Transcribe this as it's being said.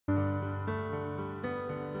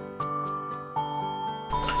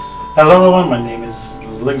Hello everyone, my name is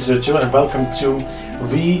Link02 and welcome to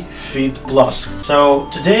FITTER. So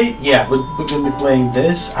today, we're going to be playing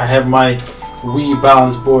this. I have my Wii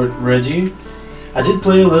balance board ready. I did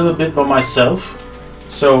play a little bit by myself.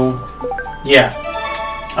 So yeah,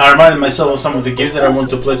 I reminded myself of some of the games that I want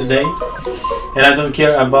to play today. And I don't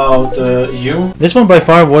care about you. This one by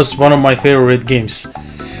far was one of my favorite games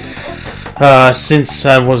since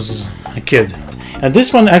I was a kid. And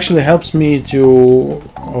this one actually helps me to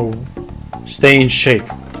stay in shape.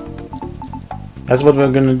 That's what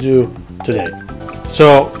we're gonna do today.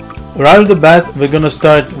 So right off the bat, we're gonna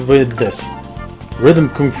start with this Rhythm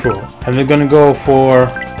Kung Fu, and we're gonna go for,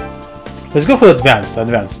 let's go for advanced.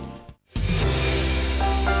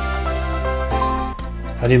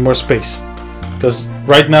 I need more space because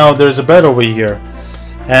right now there's a bed over here,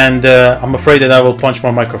 and I'm afraid that I will punch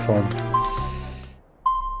my microphone.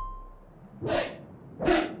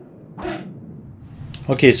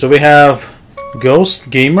 Okay, so we have Ghost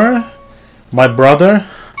Gamer, my brother,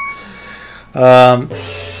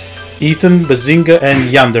 Ethan, Bazinga, and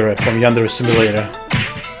Yandere from Yandere Simulator.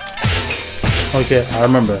 Okay, I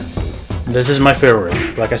remember. This is my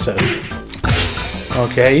favorite, like I said.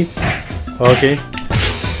 Okay.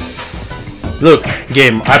 Look,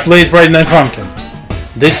 game, I played Friday Night Funkin'.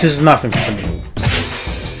 This is nothing for me.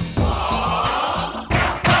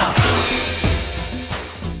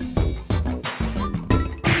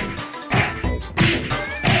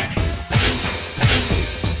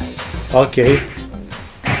 Okay.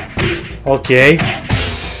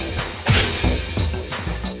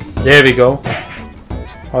 There we go.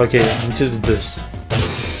 Okay, I need to do this.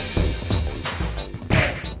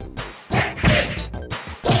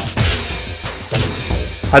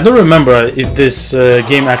 I don't remember if this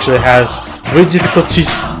game actually has 3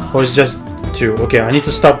 difficulties or it's just 2. Okay, I need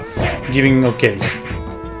to stop giving okays.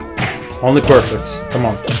 Only perfects. Come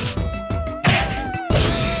on.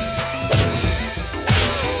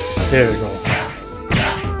 There we go.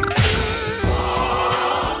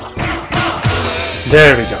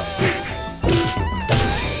 There we go.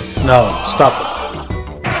 No, stop it.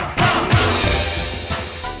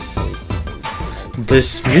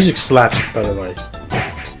 This music slaps, by the way.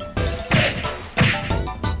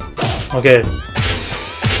 Okay.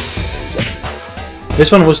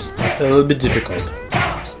 This one was a little bit difficult.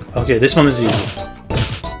 Okay, this one is easy.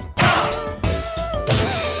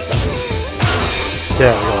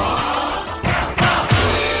 There we go.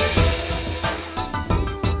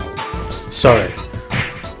 Sorry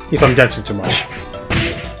if I'm dancing too much.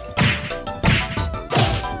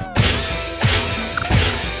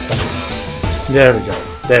 There we go.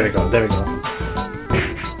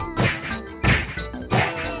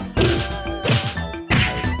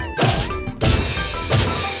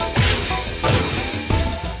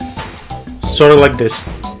 Sort of like this.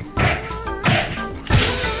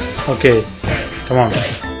 Okay, come on.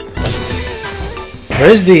 Where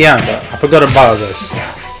is the end? I forgot about this.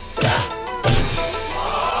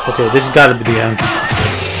 Okay, this gotta be the end.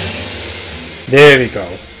 There we go.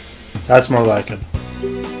 That's more like it.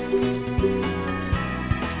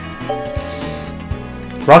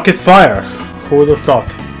 Rocket Fire. Who would have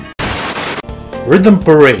thought? Rhythm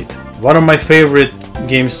Parade. One of my favorite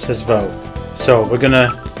games as well. So we're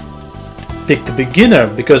gonna pick the beginner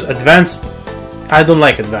because advanced, I don't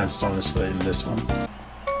like advanced honestly in this one.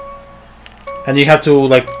 And you have to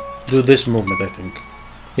like do this movement, I think.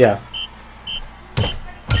 Yeah.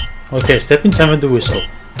 Okay, step in time with the whistle.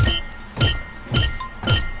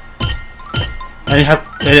 And I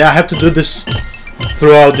have to do this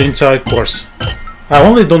throughout the entire course. I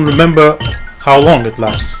only don't remember how long it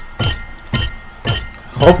lasts.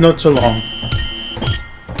 Hope not so long.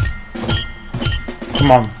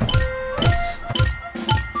 Come on.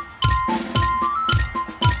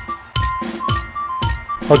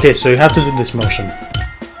 Okay, so you have to do this motion.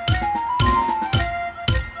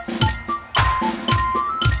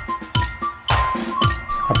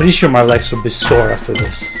 I'm pretty sure my legs will be sore after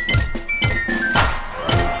this.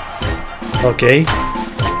 Okay.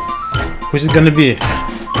 Who's it gonna be?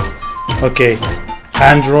 Okay.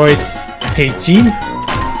 Android 18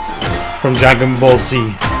 from Dragon Ball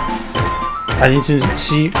Z. I need to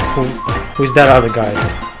see who is that other guy.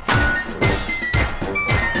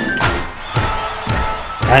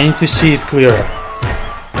 I need to see it clearer.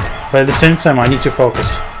 But at the same time I need to focus.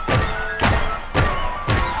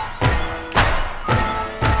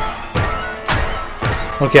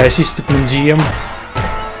 Okay, I see Stupendium,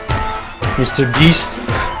 Mr. Beast,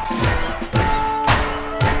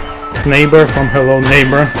 Neighbor from Hello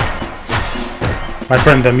Neighbor, my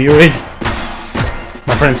friend Amiri,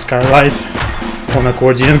 my friend Skylight on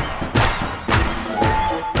accordion,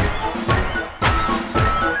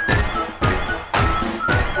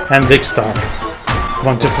 And big star.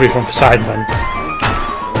 1, 2, 3 from Sideman.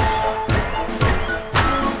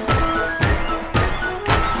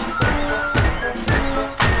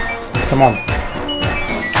 Come on.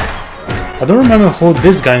 I don't remember who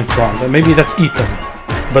this guy in front. Maybe that's Ethan.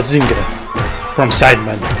 Bazinga from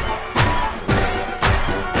Sideman.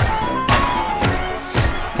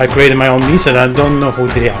 I created my own niece and I don't know who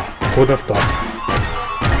they are. Who would have thought?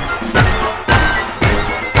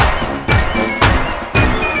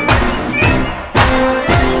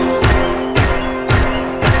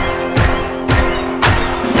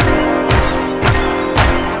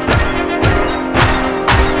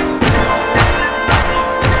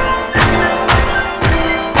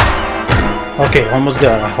 Okay, almost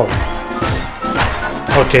there, I hope.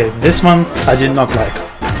 Okay, this one I did not like.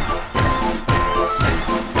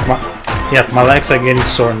 My legs are getting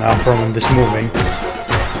sore now from this moving.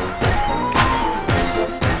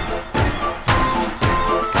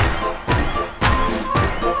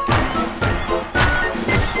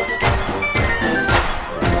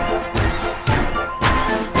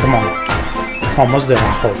 Come on. Almost there,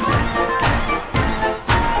 I hope.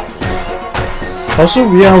 Also,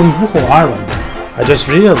 we are on Wuho Island. I just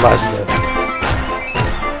realized that.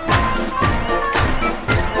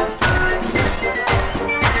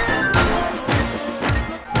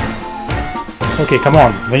 Okay, come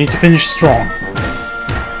on. We need to finish strong.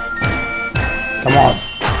 Come on.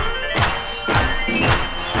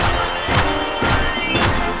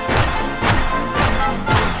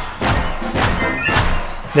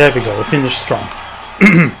 There we go. We finished strong.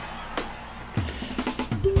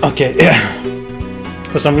 Okay, yeah.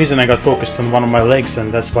 For some reason I got focused on one of my legs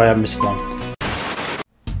and that's why I missed one.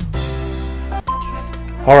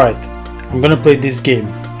 Alright, I'm gonna play this game.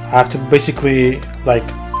 I have to basically like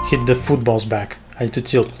hit the footballs back. I need to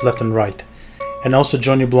tilt left and right. And also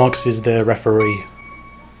Johnny Blocks is the referee.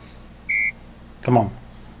 Come on.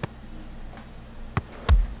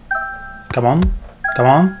 Come on. Come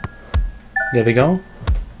on. There we go.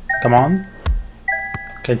 Come on.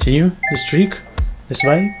 Continue the streak. This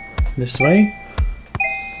way. This way.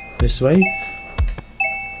 This way.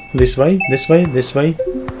 This way. This way. This way.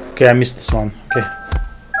 Okay, I missed this one. Okay.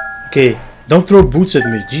 Okay. Don't throw boots at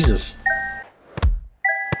me. Jesus.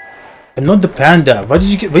 And not the panda. Where did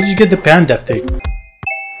you get the panda thing?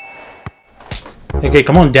 Okay,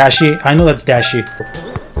 come on, Dashi. I know that's Dashi.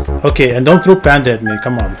 Okay, and don't throw panda at me.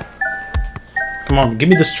 Come on. Come on, give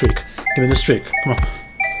me the streak. Give me the streak. Come on.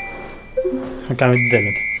 Okay, damn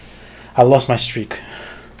it. I lost my streak.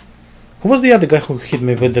 Who was the other guy who hit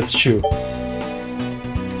me with the shoe?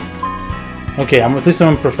 Okay, at least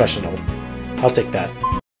I'm a professional. I'll take that.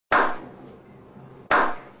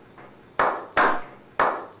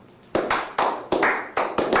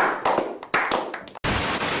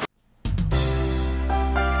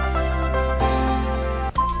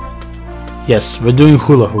 Yes, we're doing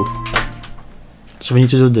hula hoop. So we need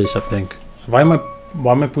to do this, I think. Why am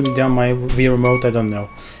I putting down my Wii remote? I don't know.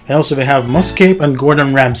 And also we have Muscape and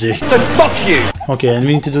Gordon Ramsay. So fuck you! Okay, and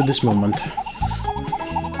we need to do this movement.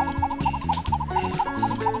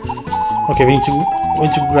 Okay, we need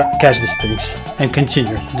to catch these things and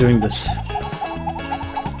continue doing this.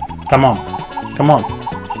 Come on. Come on.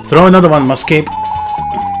 Throw another one, Muscape.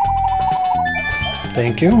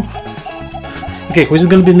 Thank you. Okay, who is it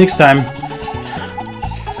gonna be next time?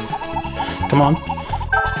 Come on.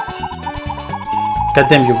 God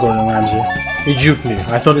damn you, Gordon Ramsay. You juked me.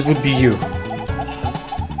 I thought it would be you.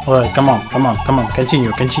 Alright, come on, come on, come on.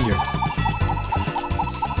 Continue, continue.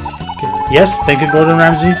 Okay. Yes, thank you, Gordon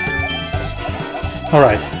Ramsay.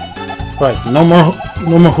 Alright. Alright, no more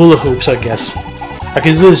hula hoops, I guess. I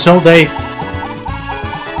can do this all day.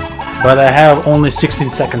 But I have only 16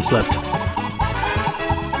 seconds left.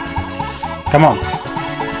 Come on.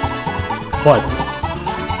 What?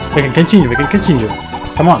 We can continue, we can continue.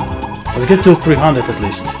 Come on. Let's get to 300 at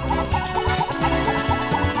least.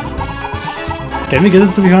 Can we get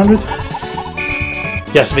to 300?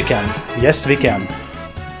 Yes, we can. Yes, we can.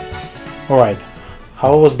 Alright.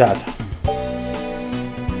 How was that?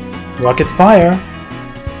 Rocket fire.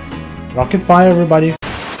 Rocket fire, everybody.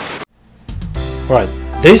 Alright.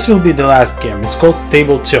 This will be the last game. It's called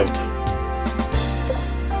Table Tilt.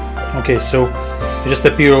 Okay, so you just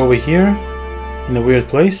appear over here in a weird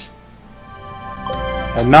place.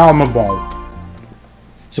 And now I'm a ball.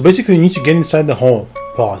 So basically you need to get inside the hole.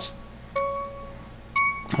 Pause.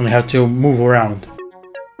 And we have to move around.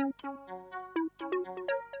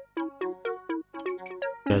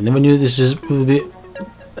 I never knew this would be...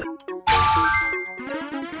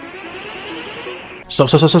 Stop,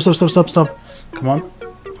 stop, stop, stop, stop, stop, stop. Come on.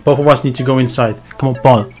 Both of us need to go inside. Come on,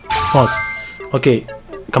 pause. Pause. Okay.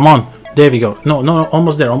 Come on. There we go. No, no,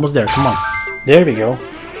 almost there, almost there. Come on. There we go.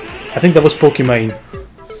 I think that was Pokimane.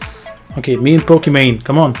 Okay, me and Pokimane.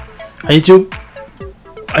 Come on. I need to.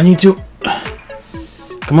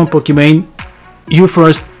 Come on, Pokimane. You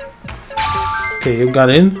first. Okay, you got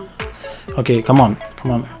in. Okay, come on.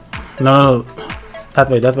 Come on. No, no, no. That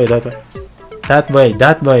way, that way, that way. That way,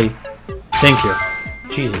 that way. Thank you.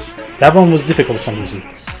 Jesus. That one was difficult for some reason.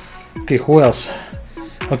 Okay, who else?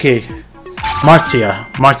 Okay. Marcia.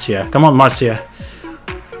 Marcia. Come on, Marcia.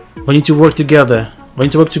 We need to work together. We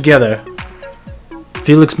need to work together.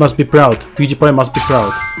 Felix must be proud. PewDiePie must be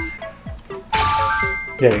proud.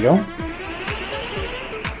 There we go.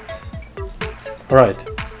 Alright.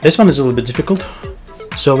 This one is a little bit difficult.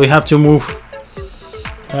 So we have to move.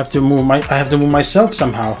 I have to move myself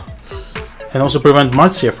somehow. And also prevent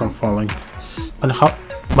Marcia from falling. And how,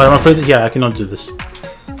 but I'm afraid, yeah, I cannot do this.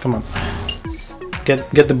 Come on.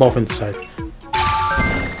 Get the both inside.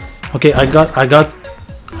 Okay, I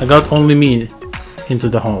got only me into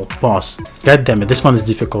the hole. Boss. God damn it, this one is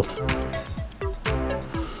difficult.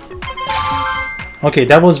 Okay,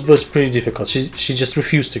 that was pretty difficult. She just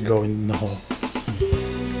refused to go in the hole.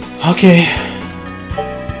 Okay.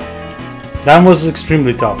 That was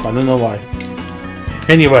extremely tough. I don't know why.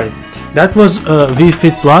 Anyway, that was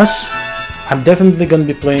VFit Plus. I'm definitely gonna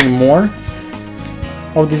be playing more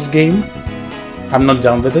of this game. I'm not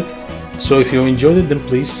done with it. So if you enjoyed it, then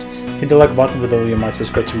please hit the like button with all you might,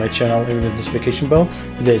 subscribe to my channel and hit the notification bell.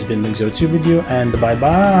 Today has been Link02 video, and bye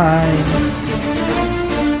bye.